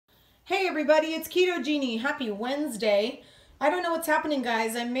Hey everybody, it's Keto Genie. Happy Wednesday. I don't know what's happening,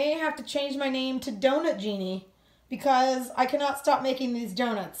 guys. I may have to change my name to Donut Genie because I cannot stop making these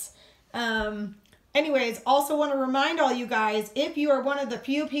donuts. Anyways, also want to remind all you guys, if you are one of the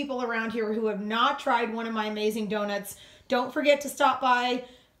few people around here who have not tried one of my amazing donuts, don't forget to stop by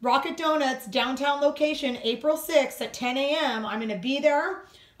Rocket Donuts, downtown location, April 6th at 10 a.m. I'm going to be there.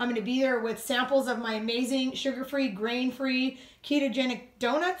 I'm going to be there with samples of my amazing sugar-free, grain-free, ketogenic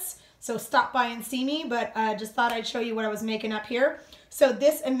donuts. So stop by and see me, but just thought I'd show you what I was making up here. So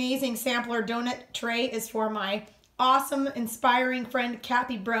this amazing sampler donut tray is for my awesome, inspiring friend,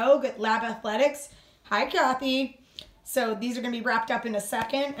 Kathy Brogue at Lab Athletics. Hi, Kathy. So these are going to be wrapped up in a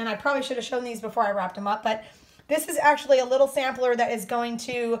second, and I probably should have shown these before I wrapped them up, but this is actually a little sampler that is going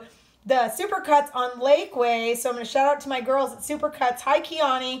to the Supercuts on Lakeway. So I'm going to shout out to my girls at Supercuts. Hi,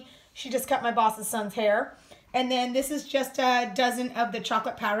 Kiani. She just cut my boss's son's hair. And then this is just a dozen of the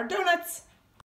chocolate powdered donuts.